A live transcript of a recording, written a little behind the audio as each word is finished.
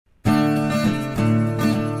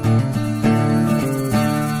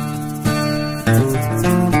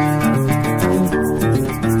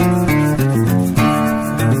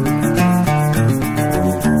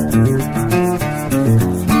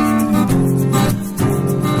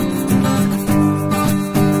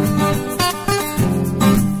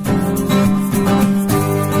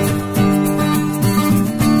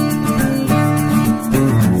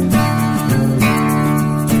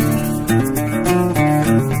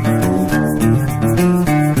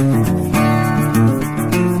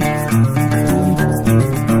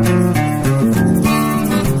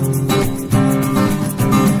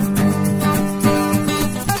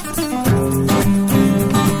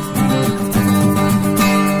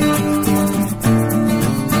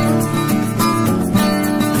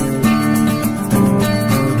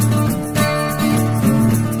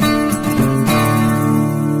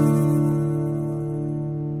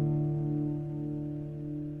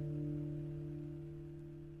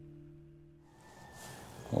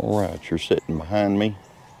All right, you're sitting behind me.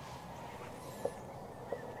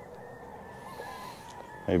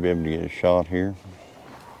 Maybe able to get a shot here.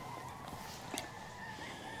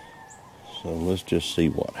 So let's just see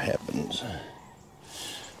what happens.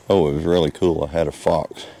 Oh, it was really cool. I had a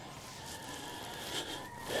fox.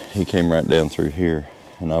 He came right down through here,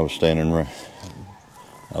 and I was standing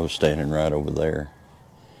right over there,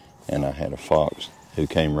 and I had a fox who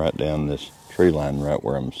came right down this tree line right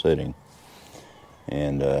where I'm sitting,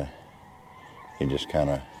 and he just kind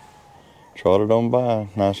of trotted on by.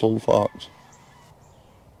 Nice little fox.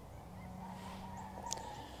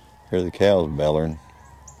 Here the cows bellering,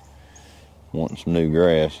 wanting some new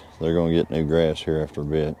grass. They're going to get new grass here after a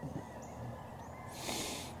bit.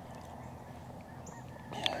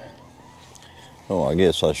 Oh, I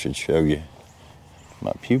guess I should show you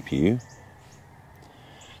my pew-pew,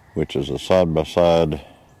 which is a side-by-side.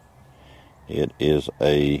 It is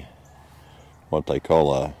a, what they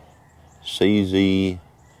call a CZ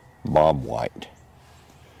Bob White.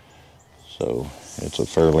 So it's a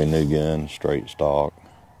fairly new gun, straight stock.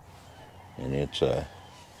 And it's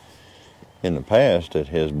in the past it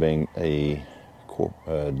has been a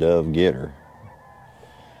dove getter.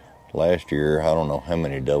 Last year, I don't know how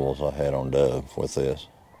many doubles I had on dove with this.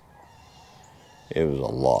 It was a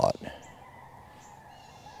lot.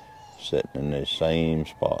 Sitting in the same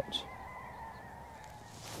spots.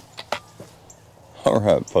 All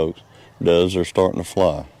right, folks, doves are starting to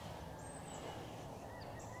fly.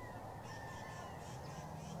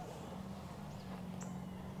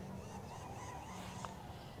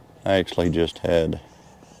 I actually just had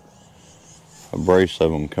a brace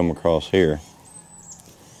of them come across here,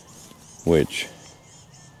 which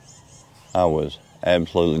I was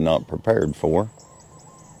absolutely not prepared for.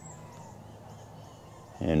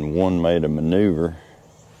 And one made a maneuver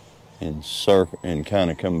and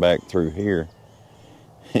kind of come back through here.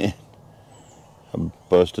 I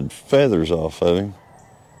busted feathers off of him,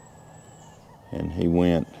 and he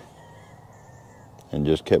went and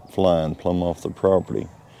just kept flying plumb off the property.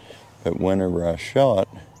 But whenever I shot,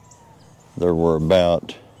 there were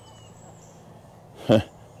about a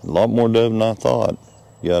lot more dove than I thought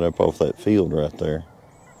got up off that field right there.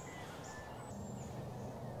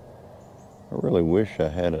 I really wish I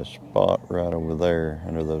had a spot right over there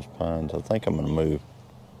under those pines. I think I'm going to move.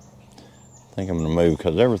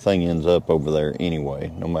 Because everything ends up over there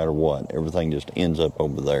anyway, no matter what. Everything just ends up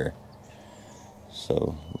over there.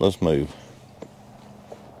 So let's move.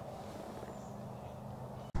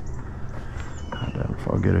 I doubt if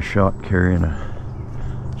I'll get a shot carrying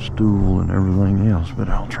a stool and everything else, but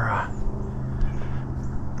I'll try.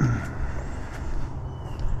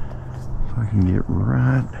 If I can get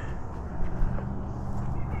right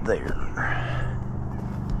there.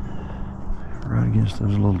 Right against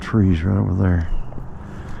those little trees right over there.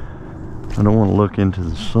 I don't want to look into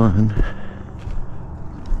the sun.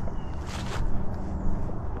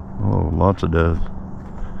 Oh, lots of doves.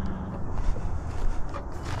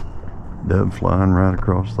 Dove flying right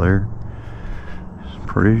across there. As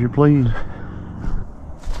pretty as you please.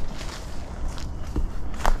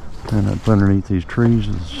 And up underneath these trees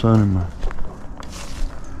with the sun and my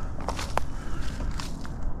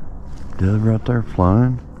dove right there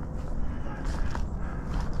flying.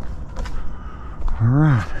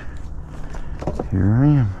 Alright, here I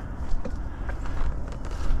am.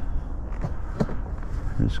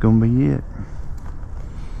 It's gonna be it.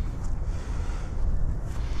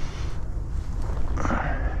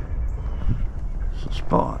 It's a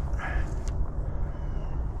spot.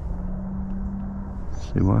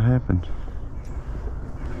 See what happens.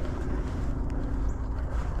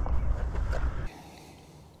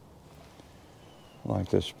 I like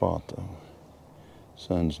this spot though.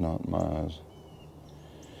 Sun's not in my eyes.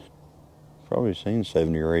 Probably seen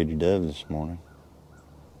 70 or 80 doves this morning.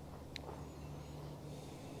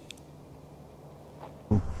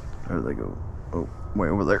 Oh, there they go. Oh, way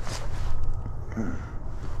over there.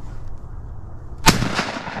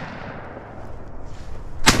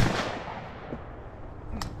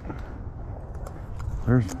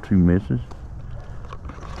 There's 2 misses.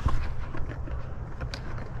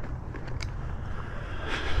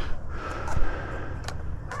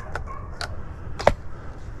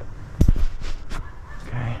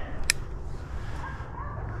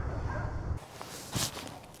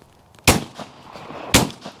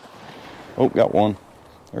 Oh, got one.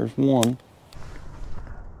 There's one.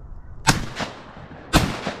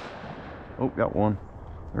 Oh, got one.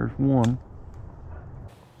 There's one.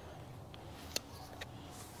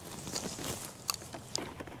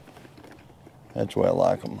 That's where I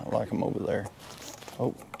like them. I like them over there.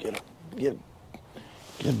 Oh, get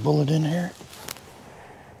a bullet in here.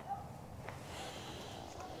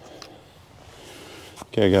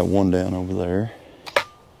 Okay, I got one down over there.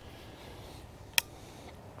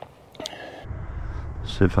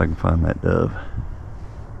 See if I can find that dove.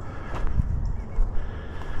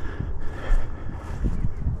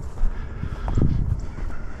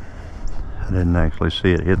 I didn't actually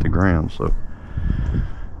see it hit the ground, so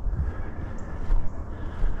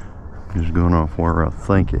I'm just going off where I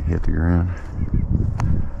think it hit the ground.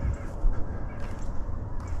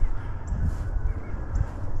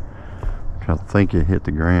 I think it hit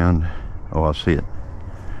the ground. Oh, I see it.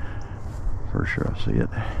 For sure I see it.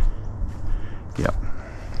 Yep.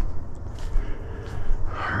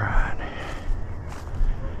 Alright.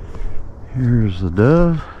 Here's the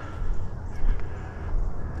dove.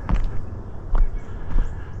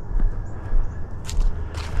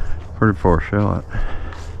 Pretty far shot.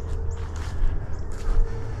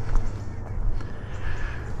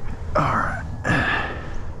 Alright.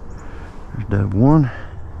 There's dove one.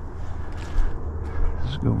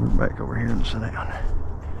 Let's go back over here and sit down.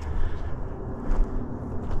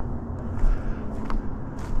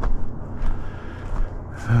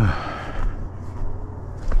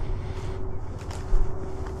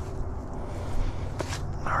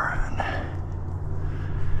 Alright.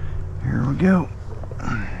 Here we go.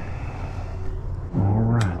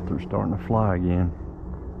 Alright, they're starting to fly again.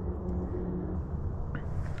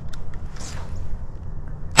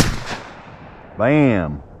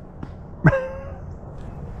 Bam!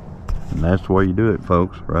 And that's the way you do it,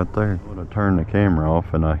 folks, right there. I turned the camera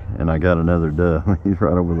off and I got another dove. He's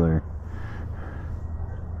right over there.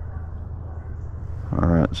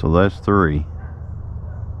 Alright, so that's 3.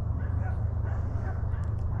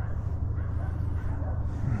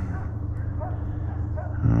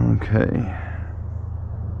 Okay.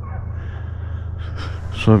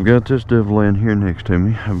 So I've got this dove laying here next to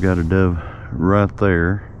me. I've got a dove right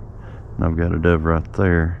there. And I've got a dove right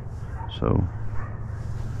there. So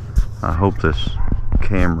I hope this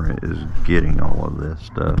camera is getting all of this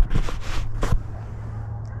stuff.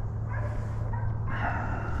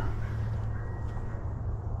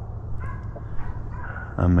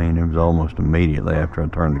 I mean, it was almost immediately after I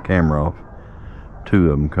turned the camera off.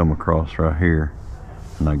 2 of them come across right here,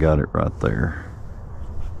 and I got it right there.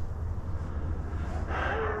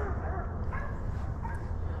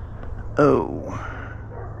 Oh.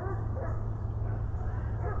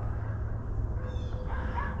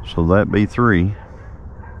 So that be 3.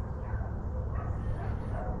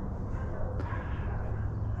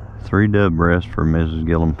 3 dove breasts for Mrs.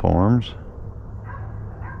 Gillum Farms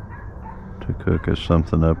to cook us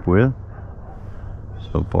something up with.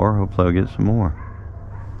 So far, hopefully I'll get some more.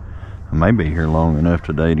 I may be here long enough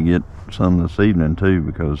today to get some this evening too,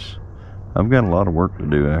 because I've got a lot of work to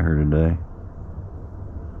do out here today.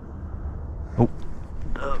 Oh,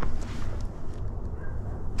 dove.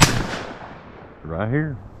 Right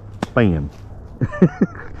here. Bam.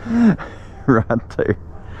 Right there.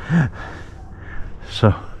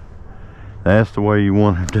 So that's the way you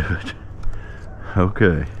want to do it.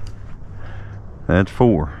 Okay, that's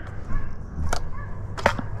 4.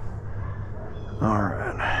 All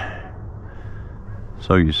right,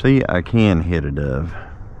 so you see I can hit a dove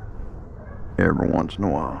every once in a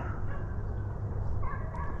while.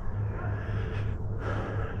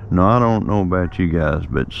 Now I don't know about you guys,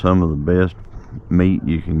 but some of the best meat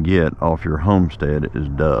you can get off your homestead is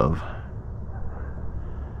dove,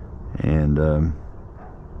 and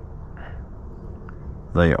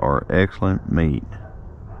they are excellent meat.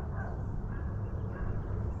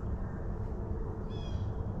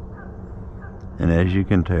 And as you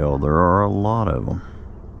can tell, there are a lot of them.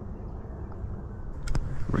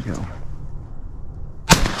 Here we go.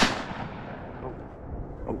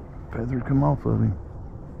 Oh, feathers come off of him.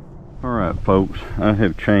 Alright folks, I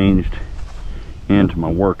have changed into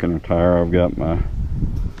my working attire. I've got my, I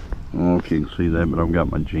don't know if you can see that, but I've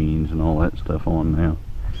got my jeans and all that stuff on now.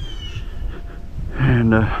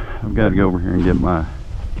 And I've got to go over here and get my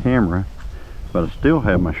camera, but I still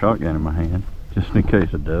have my shotgun in my hand, just in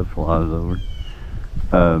case a dove flies over.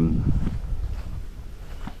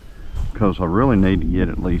 Because I really need to get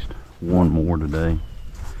at least one more today.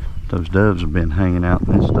 Those doves have been hanging out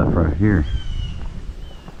in this stuff right here.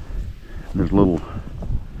 There's little,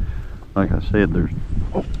 like I said, there's,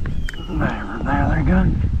 oh, there they go.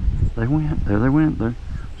 They went, there they went, there.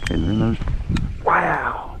 Okay, they're in those,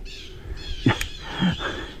 wow. I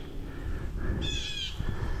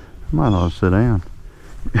might ought to sit down.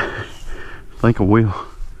 I think I will.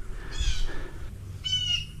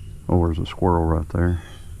 Oh, there's a squirrel right there.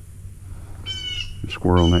 A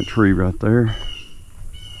squirrel in that tree right there.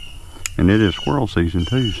 And it is squirrel season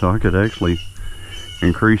too, so I could actually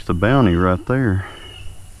increase the bounty right there.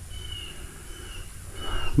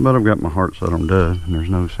 But I've got my heart set on dove, and there's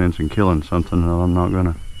no sense in killing something that I'm not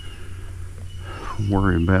gonna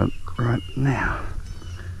worry about right now.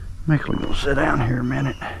 I'm actually gonna sit down here a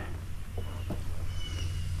minute,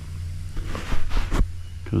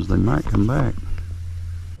 because they might come back.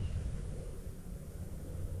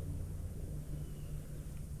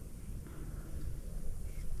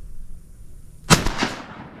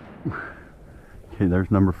 Okay, there's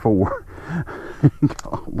number 4.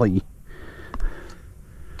 Golly.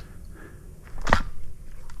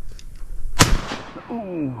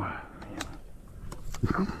 Oh,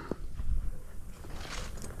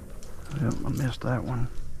 yep, I missed that one.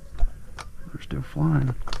 They're still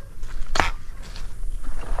flying.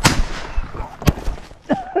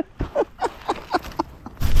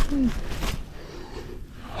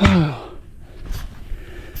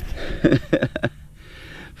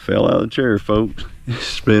 Fell out of the chair, folks.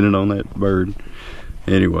 Spinning on that bird.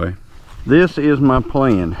 Anyway, this is my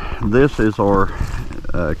plan. This is our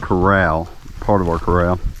corral, part of our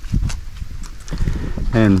corral,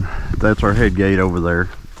 and that's our head gate over there.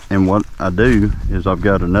 And what I do is I've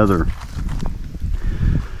got another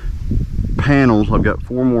panels. I've got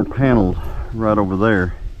 4 more panels right over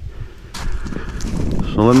there.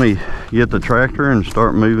 So let me get the tractor and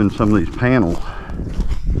start moving some of these panels.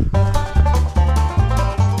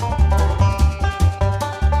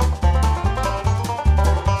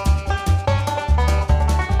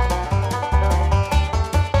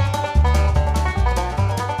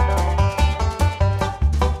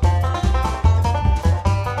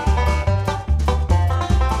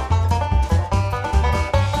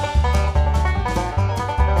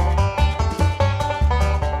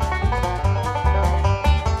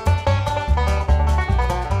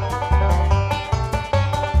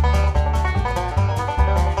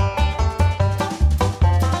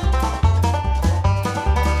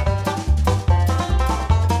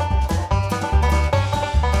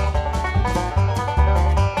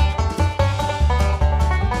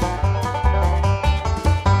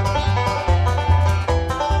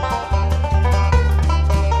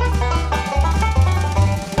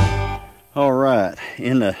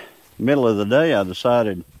 In the middle of the day, I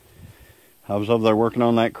decided, I was over there working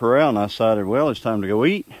on that corral, and I decided, well, it's time to go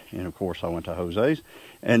eat. And of course I went to Jose's,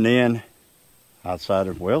 and then I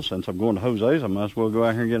decided, well, since I'm going to Jose's, I might as well go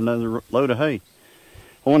out here and get another load of hay.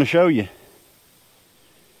 I want to show you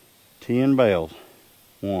 10 bales.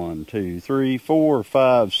 1, 2, 3, 4,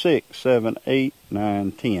 5, 6, 7, 8,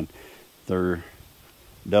 9, 10. They're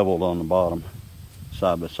doubled on the bottom,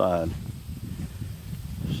 side by side.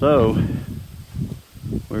 So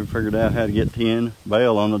we figured out how to get 10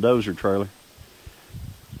 bale on the dozer trailer.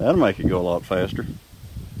 That'll make it go a lot faster.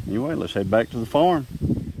 Anyway, let's head back to the farm.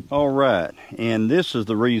 All right, and this is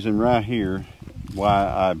the reason right here why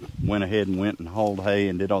I went ahead and went and hauled hay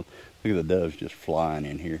and did all. Look at the doves just flying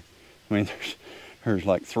in here. I mean, there's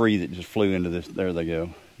like 3 that just flew into this. There they go.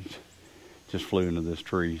 Just flew into this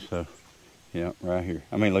tree. So, yeah, right here.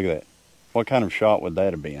 I mean, look at that. What kind of shot would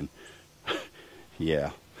that have been?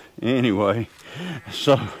 Yeah. Anyway,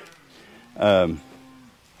 so I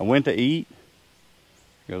went to eat.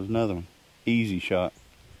 Here goes another one. Easy shot.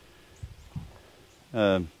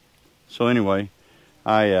 So anyway,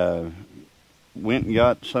 I went and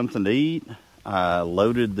got something to eat. I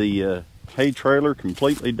loaded the hay trailer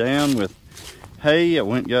completely down with hay. I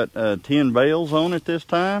went and got 10 bales on it this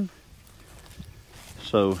time.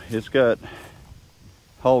 So it's got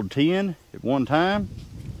hauled 10 at one time.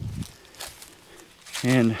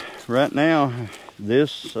 And right now,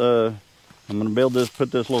 this, I'm going to build this,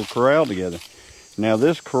 put this little corral together. Now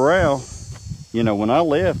this corral, you know, when I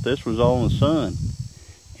left, this was all in the sun.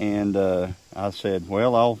 And I said,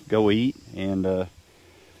 well, I'll go eat, and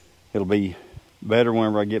it'll be better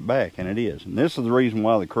whenever I get back, and it is. And this is the reason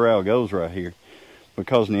why the corral goes right here.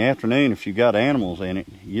 Because in the afternoon, if you've got animals in it,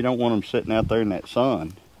 you don't want them sitting out there in that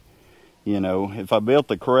sun. You know, if I built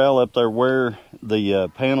the corral up there where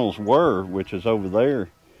the panels were, which is over there,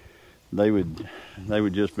 they would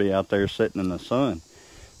just be out there sitting in the sun.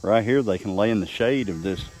 Right here, they can lay in the shade of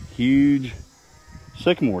this huge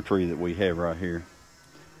sycamore tree that we have right here.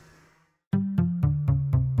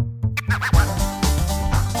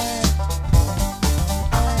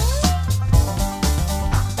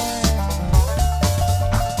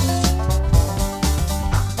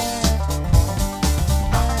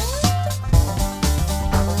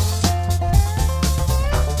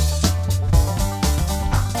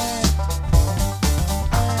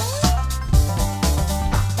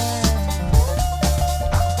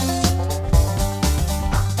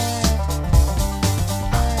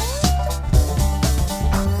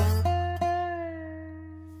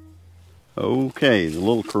 Okay, the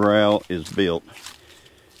little corral is built.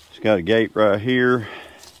 It's got a gate right here.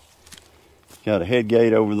 Got a head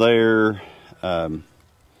gate over there.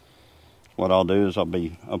 What I'll do is I'll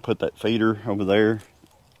put that feeder over there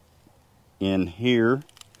in here.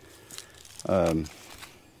 And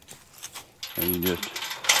you just,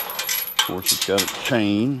 of course, it's got a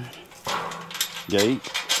chain gate.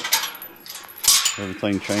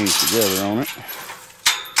 Everything chains together on it.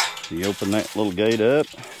 So you open that little gate up,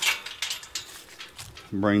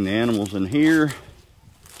 bring the animals in here.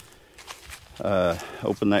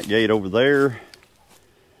 Open that gate over there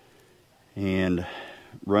and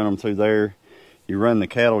run them through there. You run the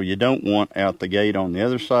cattle you don't want out the gate on the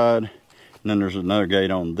other side, and then there's another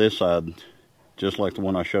gate on this side, just like the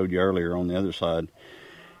one I showed you earlier on the other side.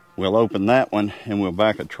 We'll open that one and we'll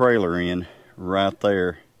back a trailer in right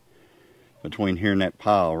there between here and that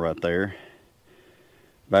pile right there.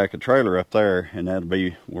 Back a trailer up there, and that'll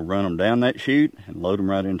be, we'll run them down that chute and load them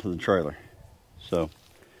right into the trailer. So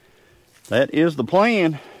that is the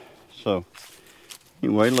plan. So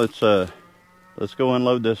anyway, let's go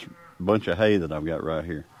unload this bunch of hay that I've got right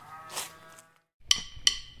here.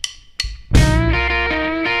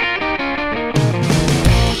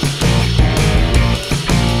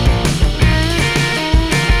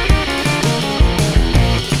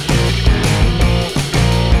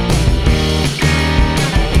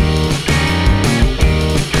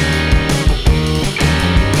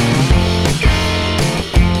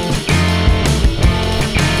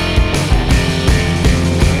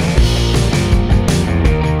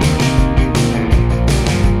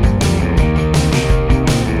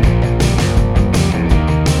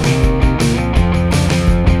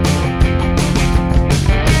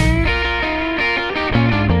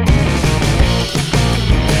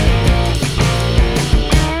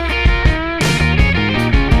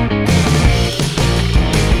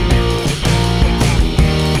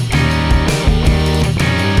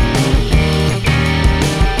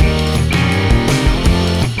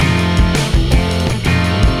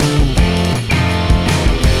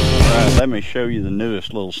 Let me show you the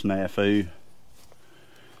newest little snafu.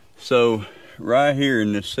 So right here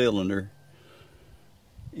in this cylinder,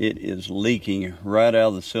 it is leaking right out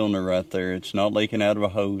of the cylinder right there. It's not leaking out of a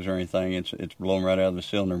hose or anything. It's blowing right out of the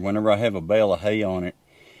cylinder. Whenever I have a bale of hay on it,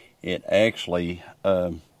 it actually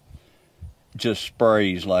just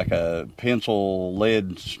sprays like a pencil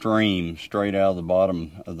lead stream straight out of the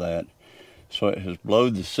bottom of that. So it has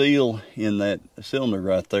blowed the seal in that cylinder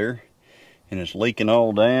right there, and it's leaking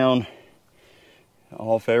all down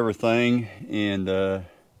off everything, and yeah,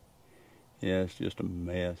 it's just a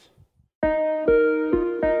mess.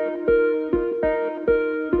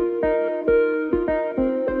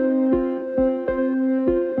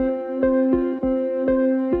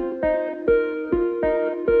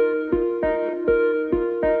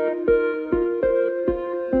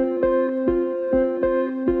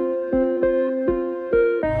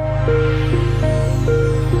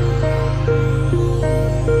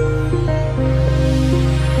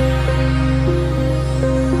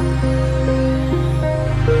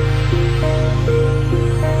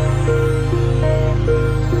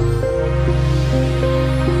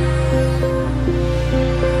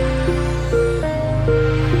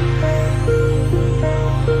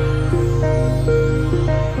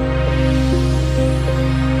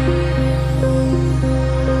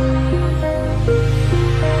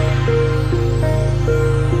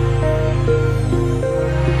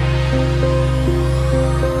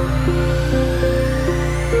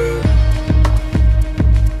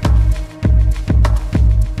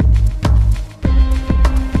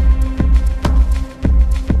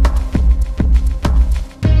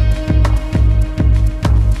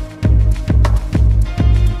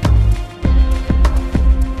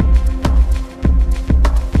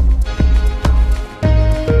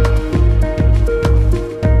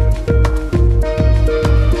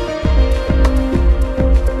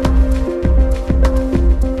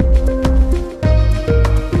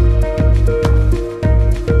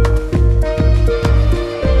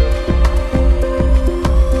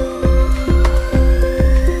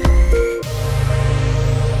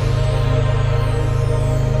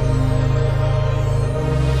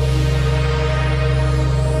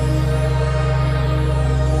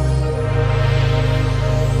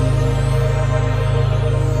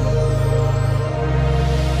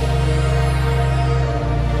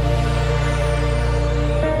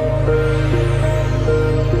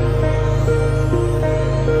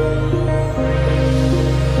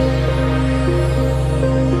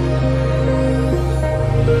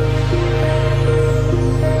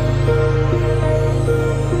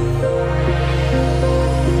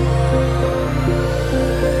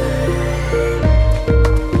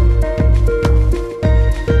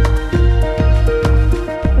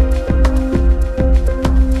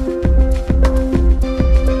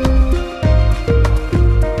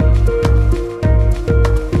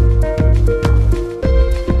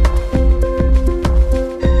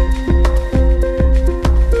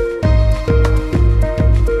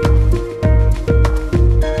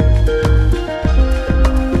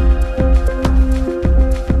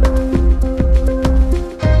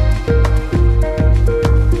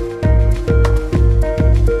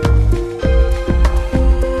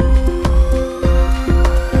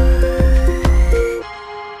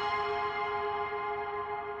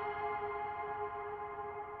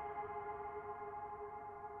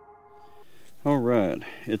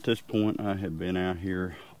 at this point, I have been out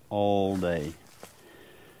here all day.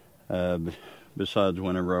 Besides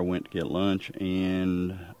whenever I went to get lunch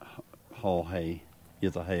and haul hay,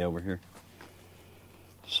 get the hay over here.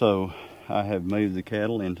 So I have moved the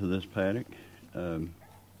cattle into this paddock.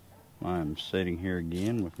 I'm sitting here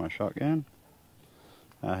again with my shotgun.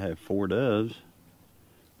 I have 4 doves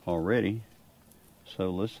already. So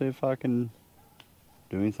let's see if I can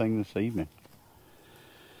do anything this evening.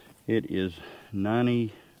 It is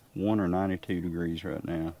 91 or 92 degrees right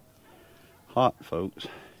now. Hot, folks.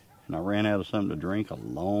 And I ran out of something to drink a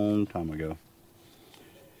long time ago.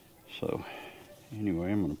 So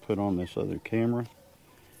anyway, I'm going to put on this other camera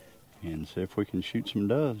and see if we can shoot some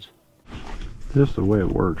doves. This is the way it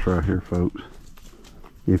works right here, folks.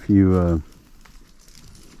 If you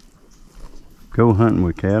go hunting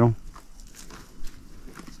with cattle,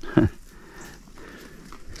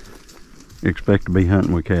 expect to be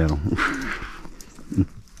hunting with cattle.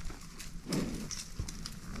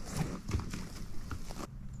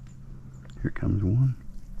 Here comes one.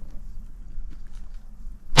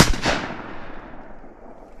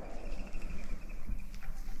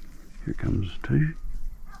 Here comes 2.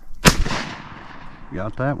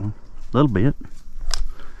 Got that one. A little bit.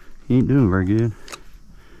 He ain't doing very good.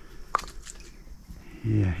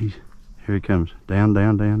 Yeah, here he comes. Down,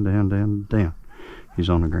 down, down, down, down, down. He's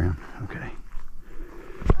on the ground. Okay.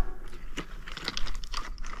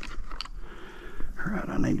 Alright,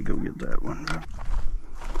 I need to go get that one.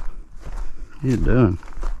 He's done.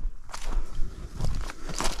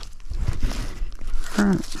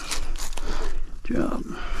 Alright. Good job.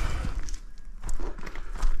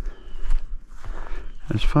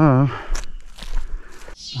 That's 5.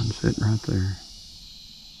 One sitting right there.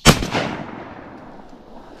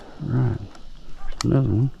 Alright. There's another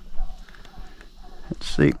one. That's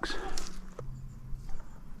 6.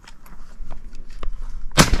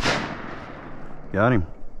 Got him.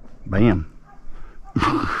 Bam.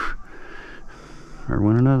 There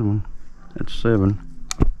went another one. That's 7.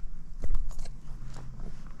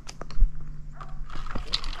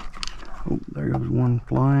 Oh, there goes one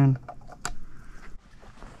flying.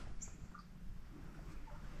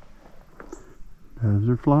 Doves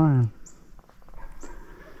are flying.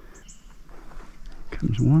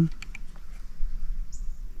 Comes one.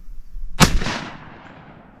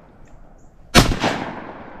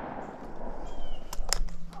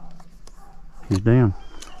 He's down.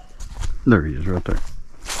 There he is right there.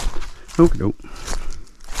 Okie doke.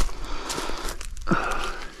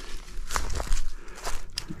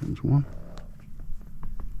 Here comes one.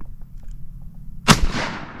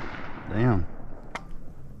 Down.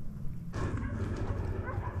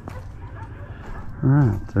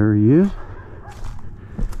 Alright, there he is.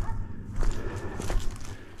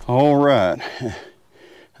 Alright,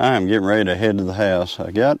 I'm getting ready to head to the house.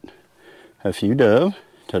 I got a few dove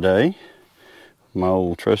today. My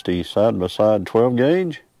old trusty side-by-side 12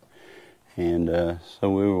 gauge. And so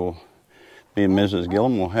we will, me and Mrs.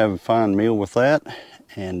 Gillum will have a fine meal with that.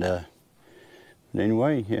 And but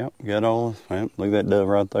anyway, yeah, got all, well, look at that dove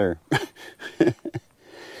right there.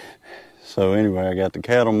 So anyway, I got the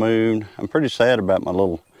cattle moved. I'm pretty sad about my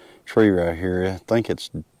little tree right here. I think it's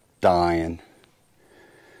dying.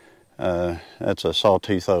 That's a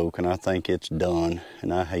sawtooth oak, and I think it's done.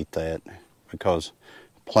 And I hate that because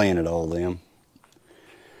I planted all them.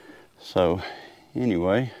 So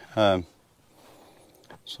anyway,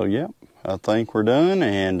 so yeah, I think we're done,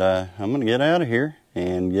 and I'm gonna get out of here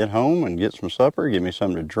and get home and get some supper, give me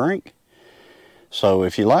something to drink. So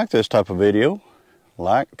if you like this type of video,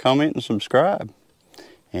 like, comment, and subscribe,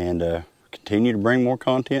 and continue to bring more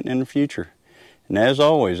content in the future. And as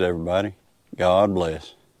always, everybody, God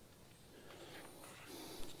bless.